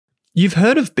You've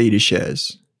heard of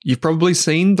BetaShares. You've probably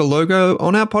seen the logo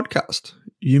on our podcast.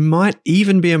 You might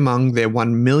even be among their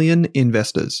 1 million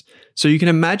investors. So you can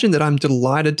imagine that I'm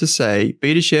delighted to say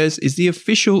BetaShares is the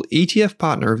official ETF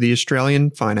partner of the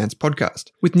Australian Finance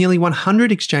Podcast. With nearly 100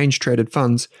 exchange-traded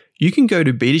funds, you can go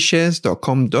to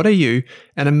betashares.com.au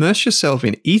and immerse yourself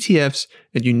in ETFs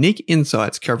and unique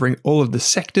insights covering all of the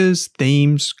sectors,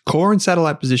 themes, core and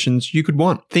satellite positions you could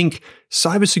want. Think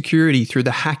cybersecurity through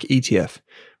the Hack ETF,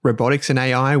 robotics and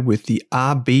AI with the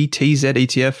RBTZ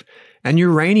ETF, and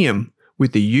uranium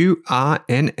with the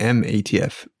URNM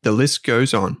ETF. The list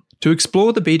goes on. To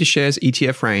explore the BetaShares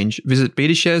ETF range, visit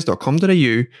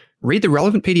betashares.com.au, read the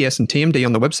relevant PDS and TMD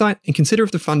on the website, and consider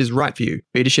if the fund is right for you.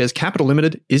 BetaShares Capital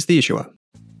Limited is the issuer.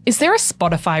 Is there a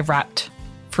Spotify Wrapped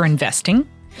for investing?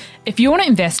 If you want to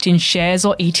invest in shares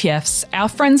or ETFs, our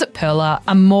friends at Pearler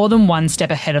are more than one step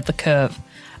ahead of the curve.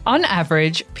 On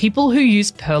average, people who use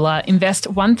Pearler invest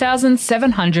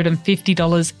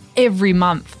 $1,750 every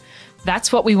month.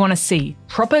 That's what we want to see,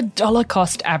 proper dollar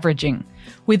cost averaging.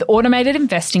 With automated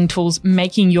investing tools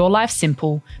making your life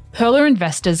simple, Pearler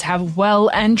investors have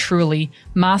well and truly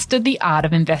mastered the art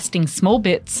of investing small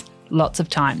bits, lots of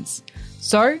times.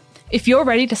 So, if you're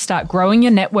ready to start growing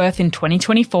your net worth in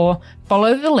 2024,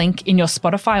 follow the link in your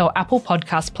Spotify or Apple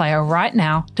podcast player right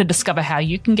now to discover how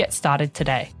you can get started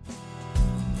today.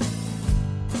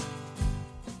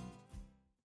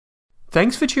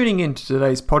 Thanks for tuning in to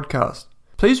today's podcast.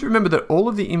 Please remember that all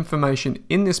of the information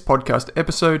in this podcast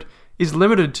episode is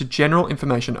limited to general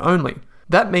information only.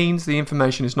 That means the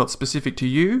information is not specific to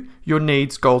you, your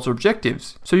needs, goals, or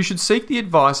objectives, so you should seek the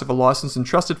advice of a licensed and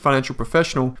trusted financial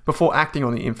professional before acting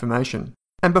on the information.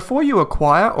 And before you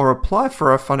acquire or apply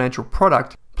for a financial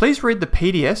product, please read the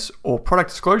PDS or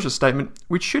product disclosure statement,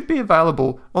 which should be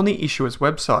available on the issuer's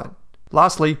website.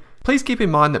 Lastly, please keep in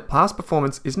mind that past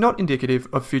performance is not indicative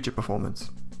of future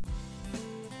performance.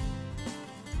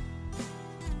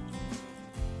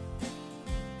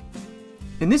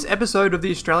 In this episode of the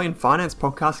Australian Finance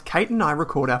Podcast, Kate and I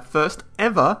record our first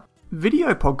ever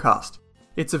video podcast.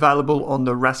 It's available on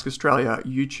the Rask Australia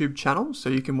YouTube channel, so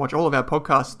you can watch all of our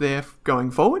podcasts there going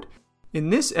forward.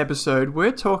 In this episode,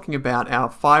 we're talking about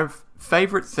our 5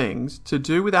 favourite things to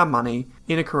do with our money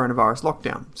in a coronavirus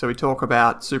lockdown. So we talk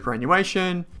about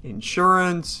superannuation,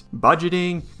 insurance,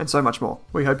 budgeting, and so much more.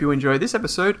 We hope you enjoy this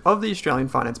episode of the Australian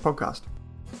Finance Podcast.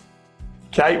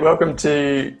 Kate, welcome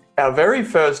to our very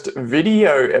first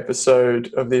video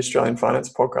episode of the Australian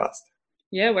Finance Podcast.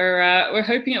 Yeah, we're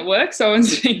hoping it works.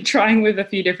 Owen's been trying with a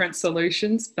few different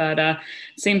solutions, but it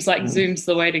seems like Zoom's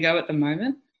the way to go at the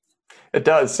moment. It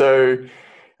does. So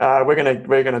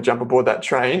we're gonna jump aboard that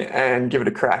train and give it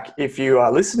a crack. If you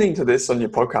are listening to this on your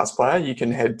podcast player, you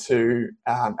can head to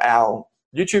our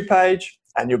YouTube page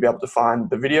and you'll be able to find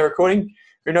the video recording.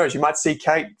 Who knows? You might see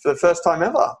Kate for the first time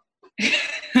ever.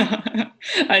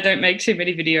 I don't make too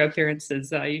many video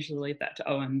appearances. I usually leave that to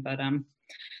Owen, but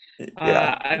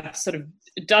I've sort of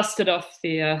dusted off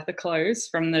the clothes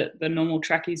from the normal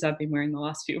trackies I've been wearing the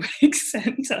last few weeks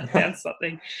and found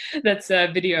something that's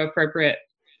video appropriate.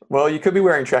 Well, you could be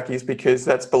wearing trackies because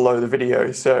that's below the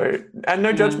video. So, and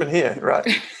no judgment here, right?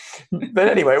 But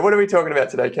anyway, what are we talking about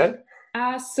today, Kate?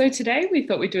 So today we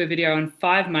thought we'd do a video on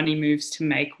 5 money moves to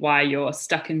make while you're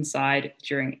stuck inside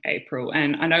during April.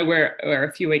 And I know we're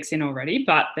a few weeks in already,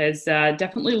 but there's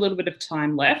definitely a little bit of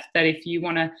time left that if you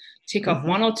want to tick off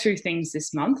 1 or 2 things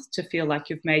this month to feel like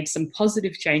you've made some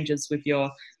positive changes with your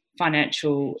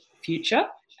financial future,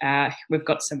 we've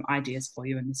got some ideas for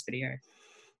you in this video.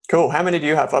 Cool. How many do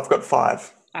you have? I've got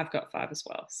 5. I've got 5 as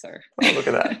well. So oh, look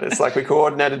at that. It's like we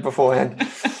coordinated beforehand.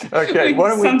 Okay.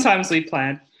 Sometimes we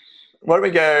plan. Why don't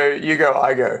we go, you go,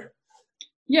 I go?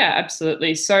 Yeah,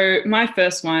 absolutely. So my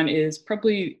first one is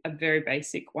probably a very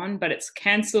basic one, but it's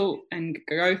go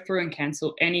through and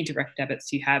cancel any direct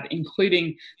debits you have,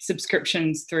 including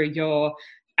subscriptions through your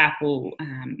Apple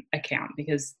account,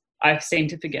 because I seem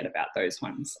to forget about those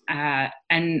ones.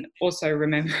 And also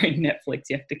remembering Netflix,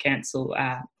 you have to cancel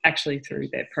actually through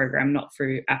their program, not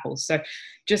through Apple. So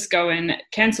just go and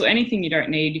cancel anything you don't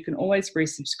need. You can always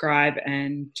resubscribe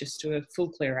and just do a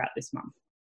full clear out this month.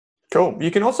 Cool.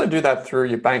 You can also do that through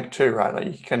your bank too, right? Like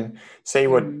you can see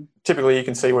typically you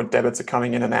can see what debits are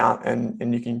coming in and out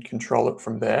and you can control it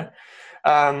from there.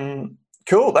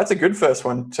 Cool. That's a good first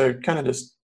one to kind of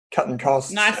just cutting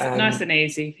costs. Nice and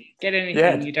easy. Get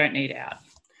anything you don't need out.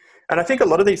 And I think a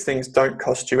lot of these things don't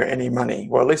cost you any money.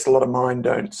 Well, at least a lot of mine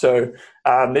don't. So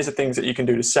these are things that you can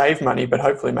do to save money, but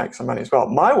hopefully make some money as well.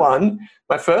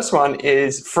 My first one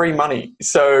is free money.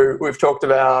 So we've talked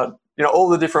about, all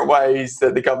the different ways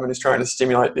that the government is trying to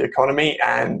stimulate the economy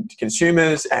and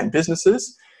consumers and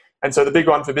businesses. And so the big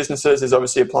one for businesses is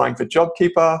obviously applying for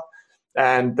JobKeeper.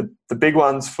 And the big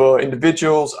ones for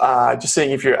individuals are just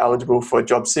seeing if you're eligible for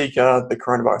JobSeeker, the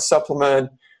coronavirus supplement,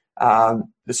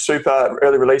 the super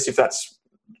early release, if that's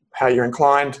how you're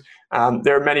inclined.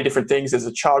 There are many different things. There's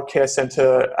a childcare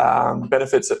centre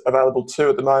benefits available too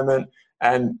at the moment.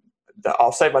 And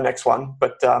I'll save my next one,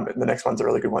 but the next one's a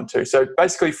really good one too. So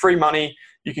basically free money.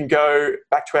 You can go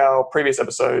back to our previous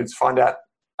episodes, find out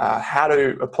how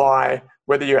to apply,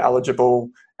 whether you're eligible,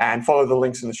 and follow the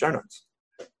links in the show notes.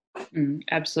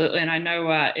 Absolutely. And I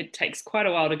know it takes quite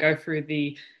a while to go through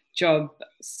the job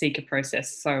seeker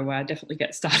process. So definitely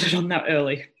get started on that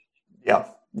early.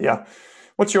 Yeah.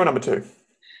 What's your number 2?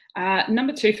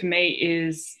 Number 2 for me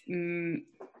is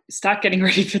start getting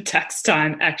ready for tax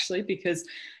time, actually, because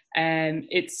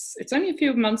it's only a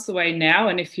few months away now.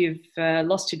 And if you've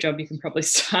lost your job, you can probably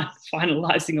start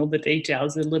finalising all the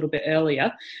details a little bit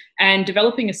earlier and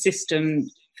developing a system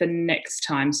for next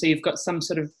time. So you've got some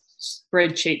sort of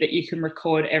spreadsheet that you can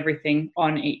record everything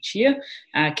on each year,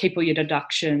 keep all your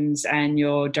deductions and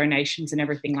your donations and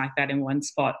everything like that in one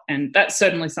spot. And that's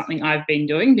certainly something I've been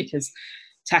doing because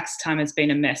tax time has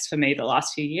been a mess for me the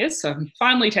last few years. So I'm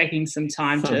finally taking some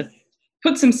time to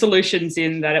put some solutions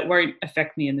in that it won't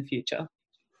affect me in the future.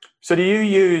 So do you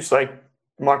use like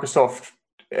Microsoft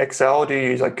Excel? Do you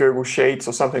use like Google Sheets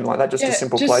or something like that? Just a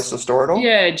simple place to store it all?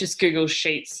 Yeah, just Google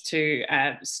Sheets to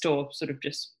store sort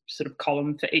of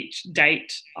column for each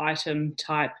date, item,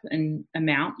 type and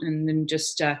amount, and then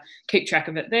just keep track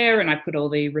of it there. And I put all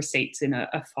the receipts in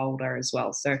a folder as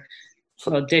well. So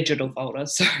a digital folder.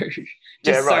 So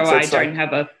I don't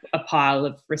have a pile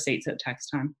of receipts at tax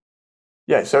time.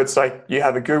 Yeah, so it's like you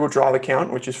have a Google Drive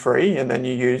account, which is free, and then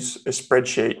you use a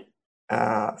spreadsheet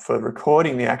for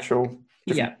recording the actual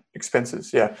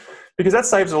expenses. Yeah, because that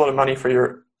saves a lot of money for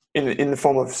your in the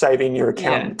form of saving your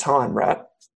accountant time, right?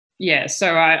 Yeah,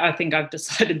 so I think I've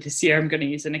decided this year I'm going to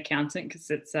use an accountant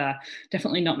because it's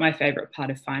definitely not my favorite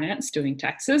part of finance, doing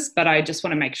taxes, but I just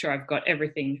want to make sure I've got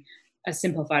everything as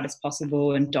simplified as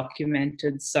possible and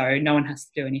documented so no one has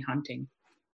to do any hunting.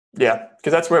 Yeah,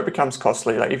 because that's where it becomes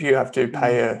costly. Like if you have to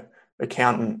pay an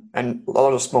accountant, and a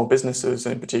lot of small businesses,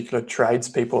 and in particular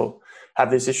tradespeople,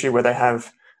 have this issue where they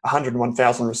have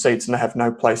 101,000 receipts and they have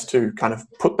no place to kind of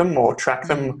put them or track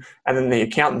them, and then the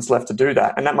accountant's left to do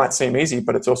that. And that might seem easy,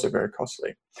 but it's also very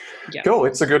costly. Yeah. Cool,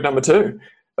 it's a good number 2.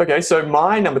 Okay, so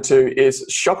my number 2 is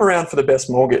shop around for the best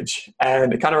mortgage,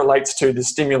 and it kind of relates to the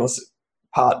stimulus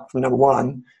part from number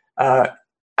 1.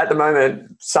 At the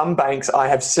moment, some banks I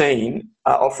have seen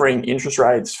are offering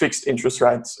fixed interest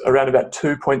rates around about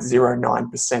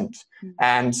 2.09%.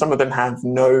 And some of them have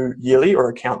no yearly or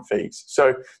account fees.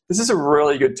 So this is a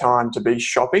really good time to be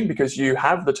shopping because you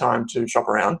have the time to shop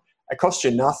around. It costs you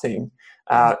nothing.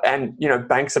 And,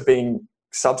 banks are being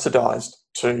subsidized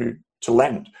to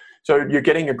lend. So you're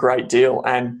getting a great deal.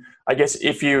 And I guess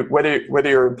whether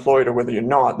you're employed or whether you're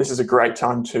not, this is a great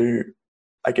time to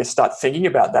start thinking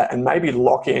about that and maybe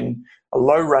lock in a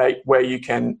low rate where you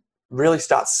can really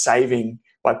start saving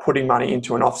by putting money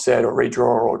into an offset or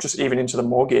redraw or just even into the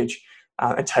mortgage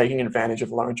and taking advantage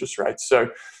of low interest rates.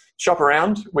 So shop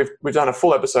around. We've done a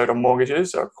full episode on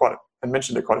mortgages and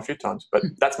mentioned it quite a few times, but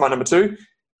that's my number 2.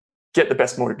 Get the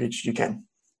best mortgage you can.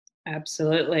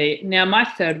 Absolutely. Now, my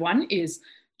third one is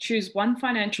choose one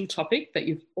financial topic that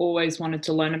you've always wanted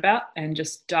to learn about and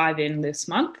just dive in this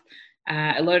month.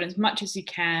 Learn as much as you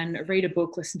can, read a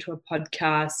book, listen to a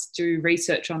podcast, do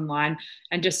research online,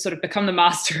 and just sort of become the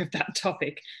master of that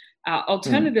topic.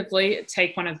 Alternatively,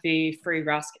 take one of the free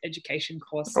Rask education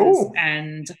courses,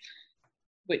 and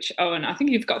I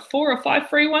think you've got 4 or 5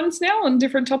 free ones now on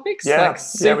different topics, like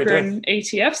super and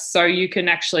ETFs. So you can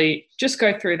actually just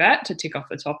go through that to tick off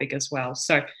the topic as well.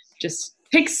 So just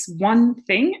pick one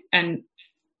thing and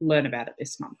learn about it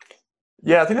this month.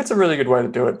 Yeah, I think that's a really good way to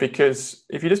do it because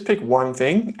if you just pick one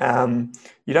thing,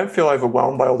 you don't feel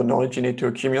overwhelmed by all the knowledge you need to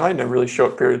accumulate in a really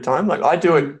short period of time. Like I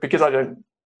do it because I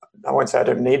won't say I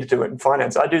don't need to do it in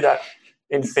finance. I do that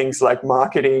in things like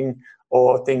marketing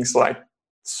or things like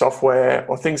software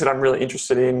or things that I'm really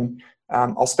interested in.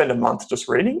 I'll spend a month just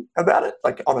reading about it,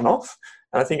 like on and off.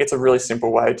 And I think it's a really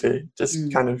simple way to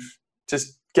just kind of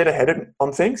just get ahead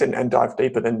on things and dive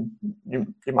deeper than you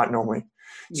might normally.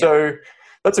 Yeah. So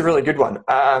that's a really good one.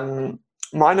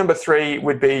 My number 3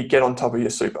 would be get on top of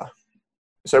your super.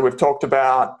 So we've talked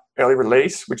about early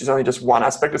release, which is only just one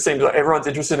aspect. It seems like everyone's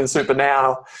interested in super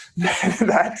now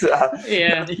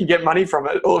that you can get money from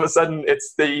it. All of a sudden,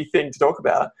 it's the thing to talk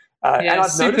about. And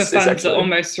I've super noticed funds this actually. Are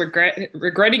almost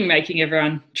regretting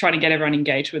trying to get everyone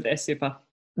engaged with their super.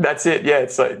 That's it. Yeah,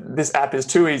 it's like this app is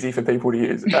too easy for people to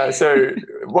use. So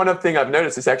one of the thing I've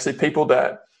noticed is actually people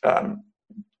that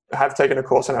have taken a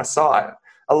course on our site,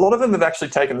 a lot of them have actually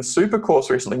taken the super course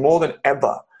recently, more than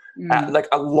ever, like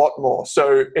a lot more.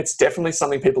 So it's definitely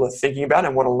something people are thinking about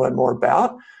and want to learn more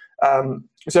about.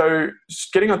 So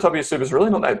getting on top of your super is really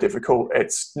not that difficult.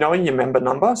 It's knowing your member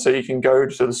number. So you can go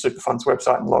to the super funds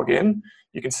website and log in.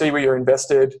 You can see where you're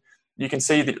invested. You can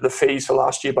see the fees for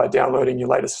last year by downloading your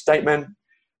latest statement.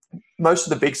 Most of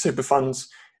the big super funds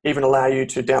even allow you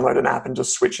to download an app and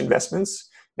just switch investments.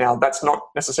 Now, that's not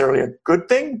necessarily a good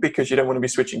thing because you don't want to be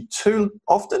switching too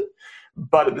often.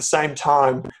 But at the same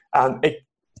time,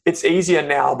 it's easier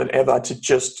now than ever to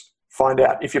just find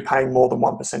out if you're paying more than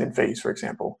 1% in fees, for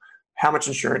example. How much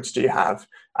insurance do you have?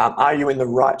 Are you in the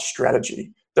right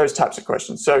strategy? Those types of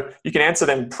questions. So you can answer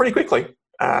them pretty quickly,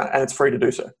 and it's free to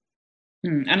do so.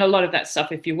 And a lot of that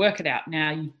stuff, if you work it out now,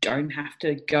 you don't have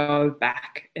to go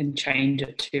back and change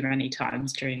it too many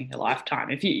times during your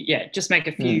lifetime. If you, just make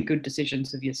a few good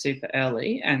decisions with your super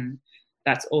early, and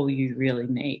that's all you really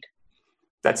need.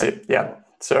 That's it. Yeah.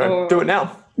 So do it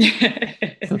now.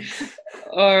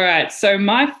 All right. So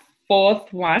my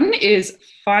fourth one is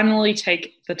finally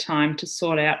take the time to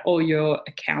sort out all your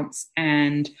accounts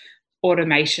and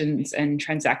automations and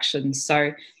transactions.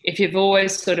 So if you've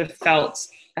always sort of felt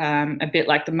a bit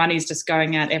like the money's just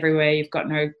going out everywhere, you've got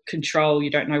no control, you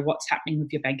don't know what's happening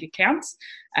with your bank accounts,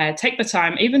 take the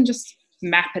time, even just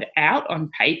map it out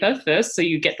on paper first so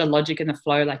you get the logic and the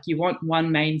flow. Like you want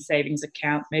one main savings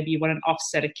account, maybe you want an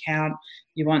offset account,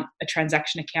 you want a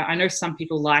transaction account. I know some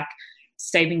people like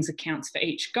savings accounts for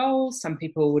each goal. Some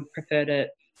people would prefer to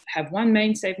have one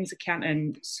main savings account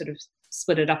and sort of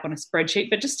split it up on a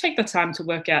spreadsheet, but just take the time to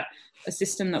work out a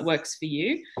system that works for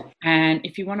you. And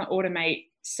if you want to automate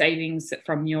savings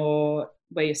from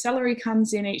where your salary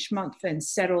comes in each month and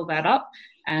set all that up.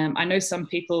 I know some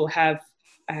people have,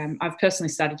 I've personally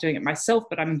started doing it myself,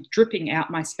 but I'm dripping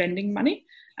out my spending money.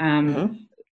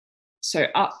 So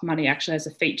Up Money actually has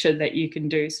a feature that you can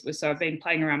do. So I've been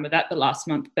playing around with that the last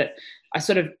month, but I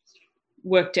sort of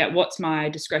worked out what's my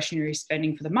discretionary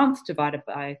spending for the month divided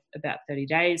by about 30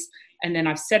 days. And then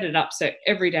I've set it up so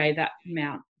every day that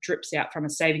amount drips out from a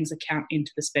savings account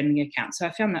into the spending account. So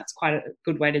I found that's quite a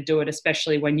good way to do it,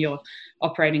 especially when you're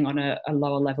operating on a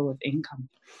lower level of income.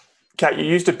 Kat, you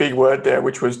used a big word there,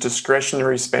 which was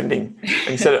discretionary spending. And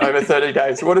you said it over 30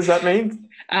 days. What does that mean?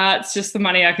 It's just the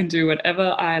money I can do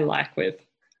whatever I like with.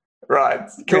 Right.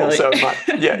 Cool. Really? So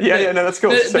no, that's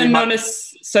cool.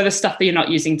 So the stuff that you're not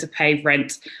using to pay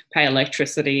rent, pay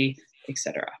electricity,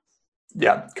 etc.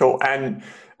 Yeah, cool. And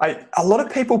a lot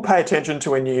of people pay attention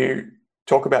to when you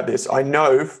talk about this. I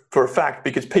know for a fact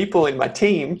because people in my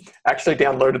team actually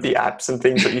downloaded the apps and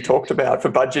things that you talked about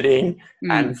for budgeting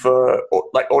and for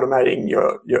like automating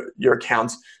your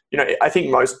accounts. You know, I think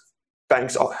most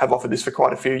banks have offered this for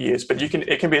quite a few years, but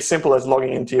it can be as simple as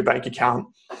logging into your bank account,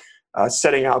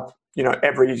 setting up,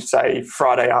 every, say,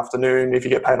 Friday afternoon, if you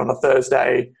get paid on a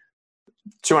Thursday,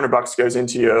 $200 goes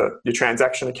into your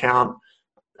transaction account.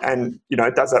 And,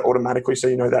 it does that automatically. So,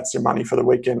 that's your money for the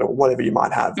weekend or whatever you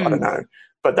might have. I don't know.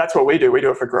 But that's what we do. We do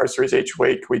it for groceries each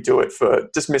week. We do it for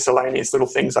just miscellaneous little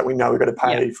things like we know we've got to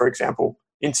pay, for example,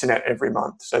 internet every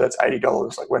month. So that's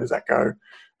 $80. Like, where does that go?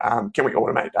 Can we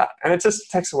automate that? And it just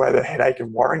takes away the headache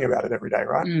of worrying about it every day,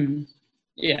 right?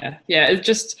 Yeah. It's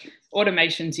just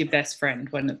automation's your best friend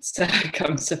when it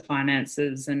comes to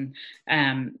finances. And,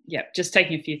 just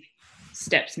taking a few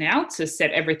steps now to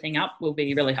set everything up will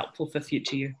be really helpful for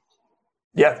future you.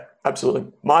 Yeah,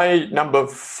 absolutely. My number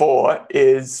 4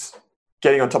 is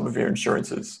getting on top of your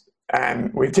insurances.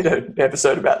 And we did an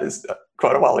episode about this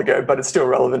quite a while ago, but it's still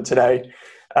relevant today.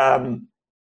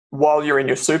 While you're in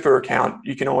your super account,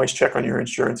 you can always check on your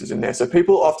insurances in there. So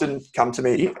people often come to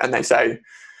me and they say,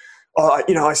 I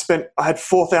had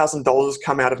 $4,000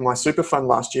 come out of my super fund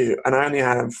last year and I only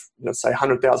have, let's say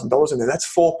 $100,000 in there.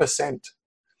 That's 4%.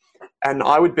 And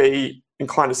I would be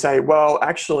inclined to say, well,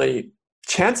 actually,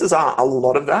 chances are a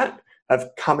lot of that have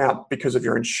come out because of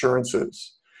your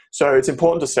insurances. So it's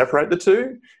important to separate the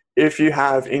two. If you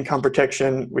have income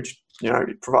protection, which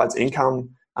provides income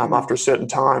after a certain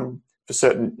time for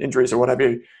certain injuries or what have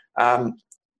you,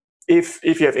 if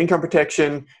you have income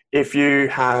protection, if you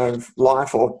have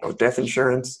life or death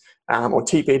insurance or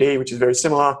TPD, which is very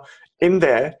similar, in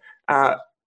there,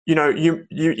 you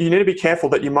need to be careful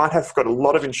that you might have got a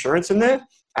lot of insurance in there,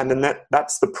 and then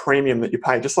that's the premium that you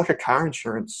pay, just like a car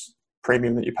insurance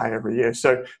premium that you pay every year.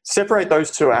 So separate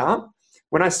those two out.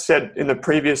 When I said in the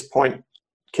previous point,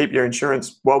 keep your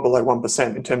insurance well below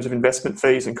 1% in terms of investment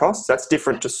fees and costs, that's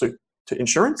different to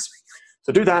insurance.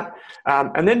 So do that.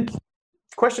 And then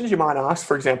questions you might ask,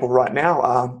 for example, right now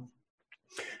are,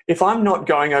 if I'm not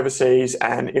going overseas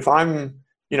and if I'm,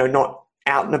 not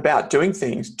out and about doing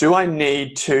things, do I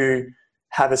need to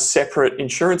have a separate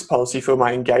insurance policy for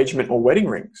my engagement or wedding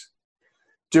rings?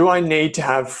 Do I need to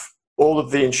have all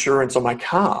of the insurance on my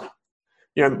car?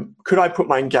 Could I put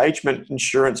my engagement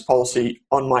insurance policy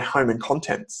on my home and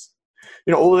contents?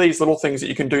 All of these little things that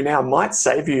you can do now might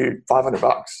save you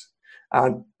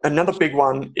 $500. Another big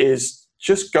one is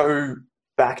just go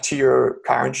back to your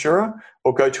car insurer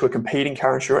or go to a competing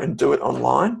car insurer and do it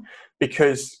online,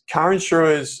 because car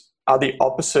insurers are the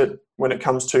opposite when it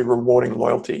comes to rewarding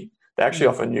loyalty. They actually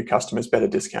offer new customers better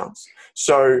discounts.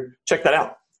 So check that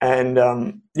out. And,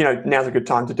 now's a good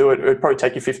time to do it. It would probably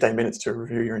take you 15 minutes to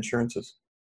review your insurances.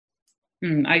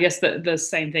 I guess the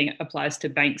same thing applies to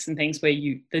banks and things where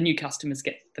the new customers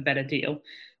get the better deal.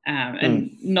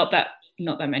 And not that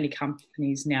many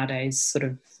companies nowadays sort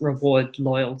of reward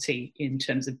loyalty in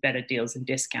terms of better deals and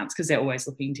discounts, because they're always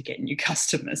looking to get new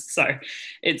customers. So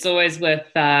it's always worth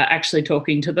actually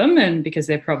talking to them, and because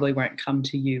they probably won't come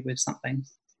to you with something.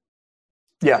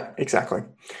 Yeah, exactly.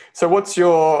 So what's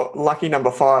your lucky number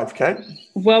 5, Kate?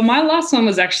 Well, my last one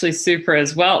was actually super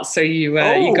as well. So you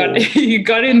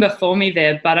got in before me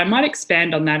there, but I might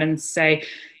expand on that and say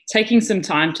taking some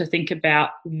time to think about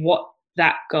what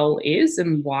that goal is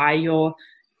and why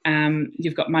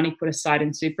you've got money put aside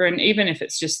in super. And even if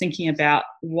it's just thinking about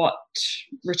what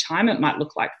retirement might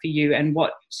look like for you and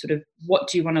what do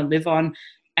you want to live on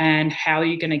and how are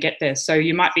you going to get there. So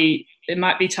it might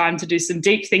be time to do some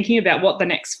deep thinking about what the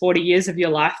next 40 years of your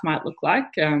life might look like.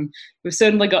 We've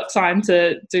certainly got time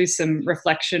to do some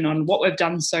reflection on what we've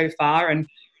done so far and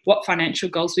what financial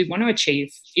goals we want to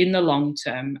achieve in the long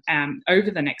term over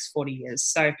the next 40 years.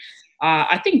 So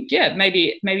I think,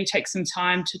 maybe take some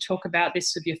time to talk about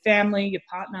this with your family, your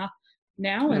partner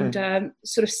now, and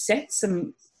sort of set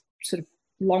some sort of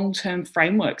long-term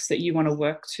frameworks that you want to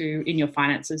work to in your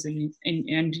finances and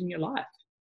in your life.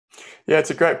 Yeah,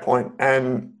 it's a great point.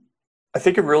 And I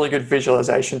think a really good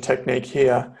visualization technique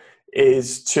here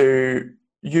is to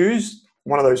use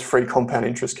one of those free compound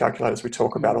interest calculators we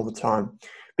talk about all the time,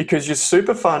 because your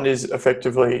super fund is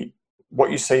effectively what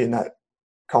you see in that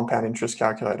compound interest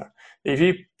calculator. If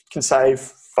you can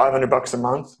save $500 a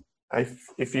month,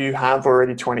 if you have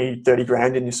already 20, 30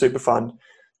 grand in your super fund,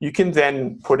 you can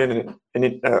then put in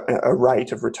a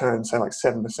rate of return, say like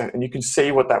 7%, and you can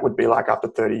see what that would be like after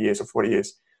 30 years or 40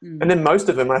 years. And then most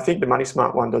of them, I think the Money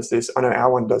Smart one does this, I know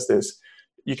our one does this,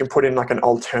 you can put in like an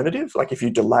alternative, like if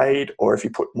you delayed or if you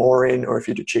put more in or if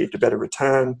you'd achieved a better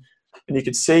return, and you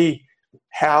could see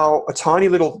how a tiny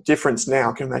little difference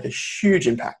now can make a huge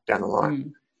impact down the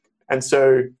line. And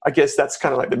so I guess that's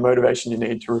kind of like the motivation you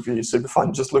need to review your super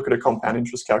fund. Just look at a compound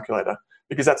interest calculator,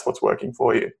 because that's what's working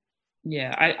for you.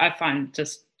 Yeah, I find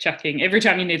just chucking every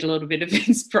time you need a little bit of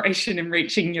inspiration in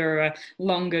reaching your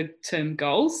longer term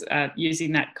goals,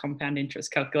 using that compound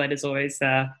interest calculator is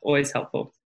always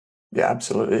helpful. Yeah,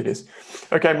 absolutely it is.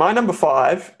 Okay, my number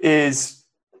 5 is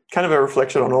kind of a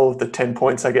reflection on all of the 10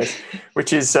 points, I guess,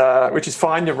 which is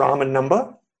find your ramen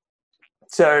number.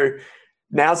 So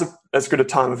now's as good a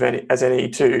time as any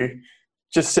to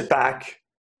just sit back,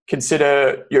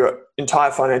 consider your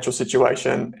entire financial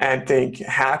situation and think,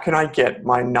 how can I get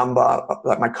my number,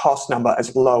 like my cost number,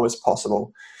 as low as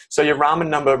possible? So your ramen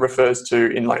number refers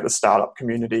to, in like the startup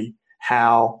community,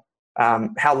 how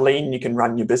lean you can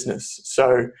run your business.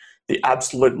 So the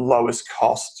absolute lowest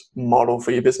cost model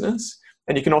for your business.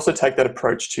 And you can also take that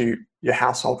approach to your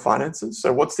household finances.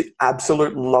 So what's the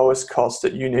absolute lowest cost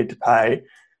that you need to pay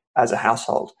as a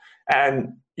household?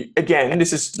 And again,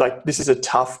 this is a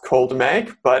tough call to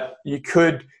make, but you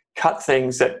could cut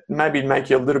things that maybe make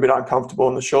you a little bit uncomfortable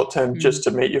in the short term just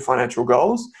to meet your financial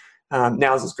goals.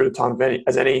 Now is as good a time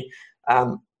as any.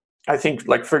 I think,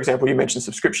 like, for example, you mentioned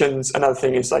subscriptions. Another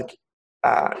thing is like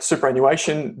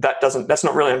superannuation. That's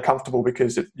not really uncomfortable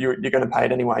because you're going to pay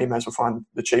it anyway. You may as well find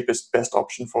the cheapest, best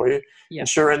option for you. Yep.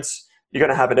 Insurance, you're going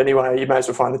to have it anyway. You may as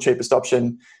well find the cheapest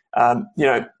option.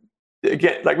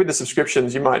 Again, like with the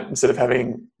subscriptions, you might, instead of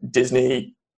having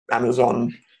Disney,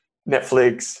 Amazon,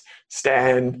 Netflix,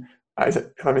 Stan, have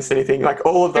I missed anything? Like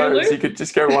all of those, Hulu? You could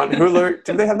just go one. Hulu,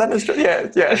 do they have that in Australia?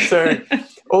 Yeah. So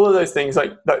all of those things,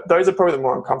 like those are probably the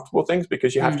more uncomfortable things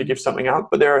because you have to give something up.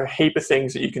 But there are a heap of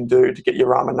things that you can do to get your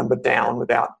ramen number down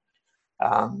without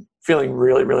feeling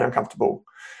really, really uncomfortable.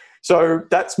 So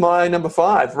that's my number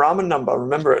 5, ramen number.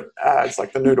 Remember it. It's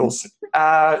like the noodles.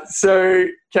 So,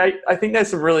 Kate, I think there's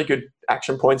some really good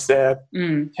action points there.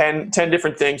 10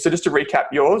 different things. So just to recap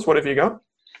yours, what have you got?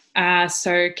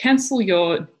 So cancel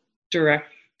your direct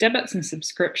debits and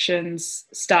subscriptions,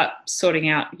 start sorting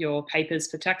out your papers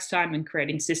for tax time and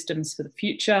creating systems for the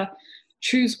future.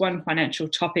 Choose one financial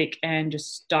topic and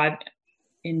just dive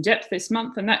in depth this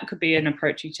month. And that could be an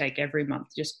approach you take every month.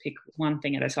 Just pick one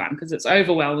thing at a time, because it's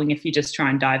overwhelming if you just try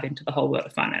and dive into the whole world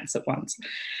of finance at once.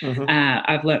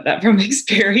 I've learned that from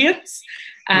experience.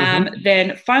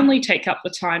 Then finally take up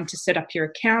the time to set up your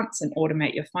accounts and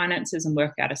automate your finances and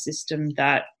work out a system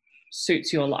that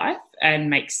suits your life and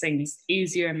makes things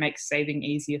easier and makes saving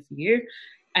easier for you.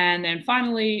 And then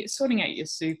finally, sorting out your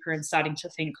super and starting to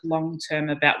think long-term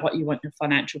about what you want your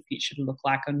financial future to look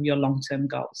like and your long-term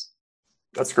goals.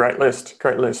 That's a great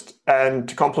list. And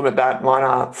to complement that, mine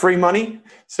are free money.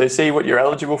 So see what you're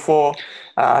eligible for.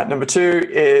 Number 2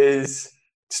 is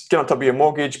just get on top of your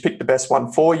mortgage, pick the best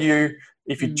one for you.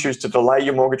 If you choose to delay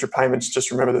your mortgage repayments,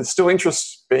 just remember there's still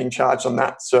interest being charged on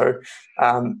that. So,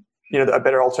 a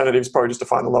better alternative is probably just to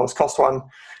find the lowest cost one.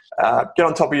 Get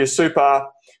on top of your super,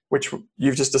 which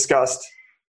you've just discussed.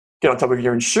 Get on top of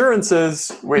your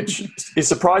insurances, which is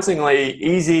surprisingly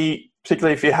easy,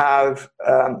 particularly if you have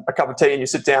a cup of tea and you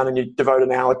sit down and you devote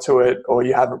an hour to it, or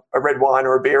you have a red wine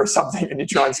or a beer or something and you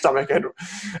try and stomach it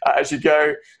as you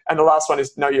go. And the last one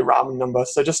is know your ramen number.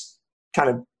 So just kind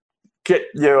of get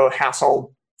your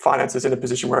household finances in a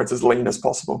position where it's as lean as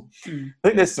possible. I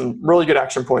think there's some really good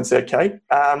action points there, Kate.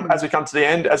 As we come to the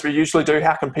end, as we usually do,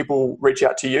 how can people reach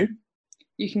out to you?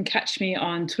 You can catch me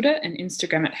on Twitter and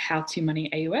Instagram at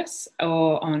HowToMoneyAUS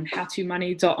or on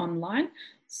howtomoney.online.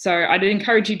 So I'd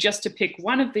encourage you just to pick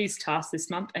one of these tasks this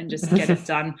month and just get it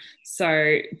done.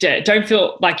 So don't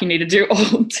feel like you need to do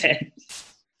all 10.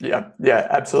 Yeah,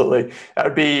 absolutely. That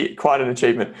would be quite an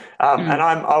achievement. And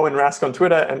I'm Owen Rask on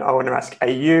Twitter and Owen Rask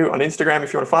AU on Instagram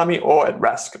if you want to find me, or at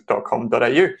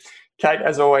rask.com.au. Kate,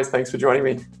 as always, thanks for joining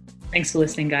me. Thanks for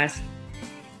listening, guys.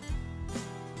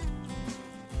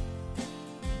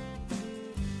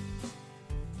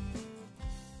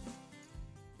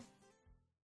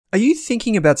 Are you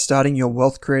thinking about starting your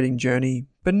wealth creating journey,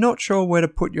 but not sure where to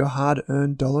put your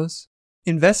hard-earned dollars?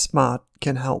 InvestSmart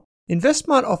can help.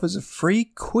 InvestSmart offers a free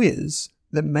quiz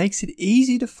that makes it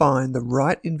easy to find the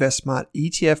right InvestSmart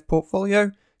ETF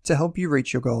portfolio to help you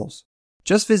reach your goals.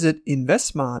 Just visit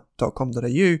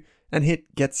investsmart.com.au and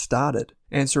hit Get Started.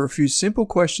 Answer a few simple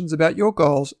questions about your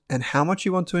goals and how much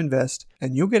you want to invest,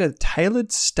 and you'll get a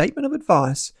tailored statement of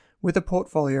advice with a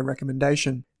portfolio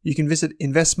recommendation. You can visit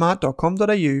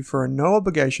investsmart.com.au for a no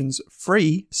obligations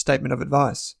free statement of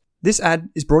advice. This ad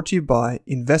is brought to you by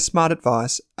InvestSmart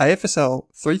Advice, AFSL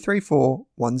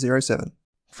 334107.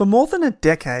 For more than a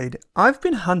decade, I've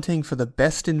been hunting for the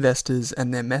best investors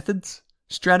and their methods,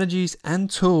 strategies,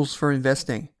 and tools for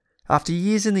investing. After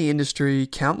years in the industry,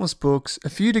 countless books, a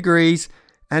few degrees,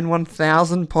 and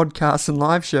 1,000 podcasts and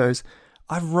live shows,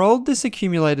 I've rolled this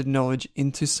accumulated knowledge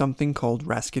into something called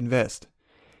Rask Invest.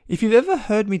 If you've ever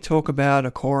heard me talk about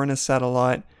a core and a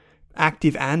satellite,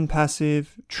 active and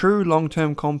passive, true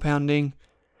long-term compounding,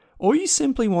 or you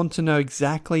simply want to know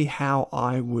exactly how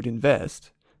I would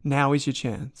invest, now is your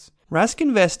chance. Rask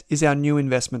Invest is our new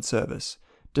investment service,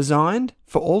 designed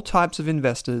for all types of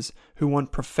investors who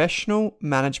want professional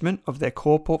management of their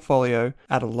core portfolio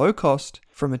at a low cost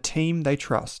from a team they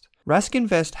trust. Rask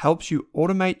Invest helps you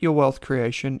automate your wealth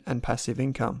creation and passive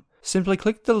income. Simply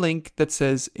click the link that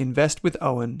says Invest with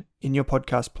Owen in your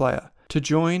podcast player to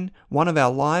join one of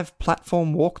our live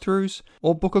platform walkthroughs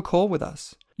or book a call with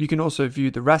us. You can also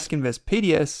view the Rask Invest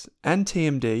PDS and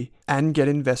TMD and get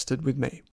invested with me.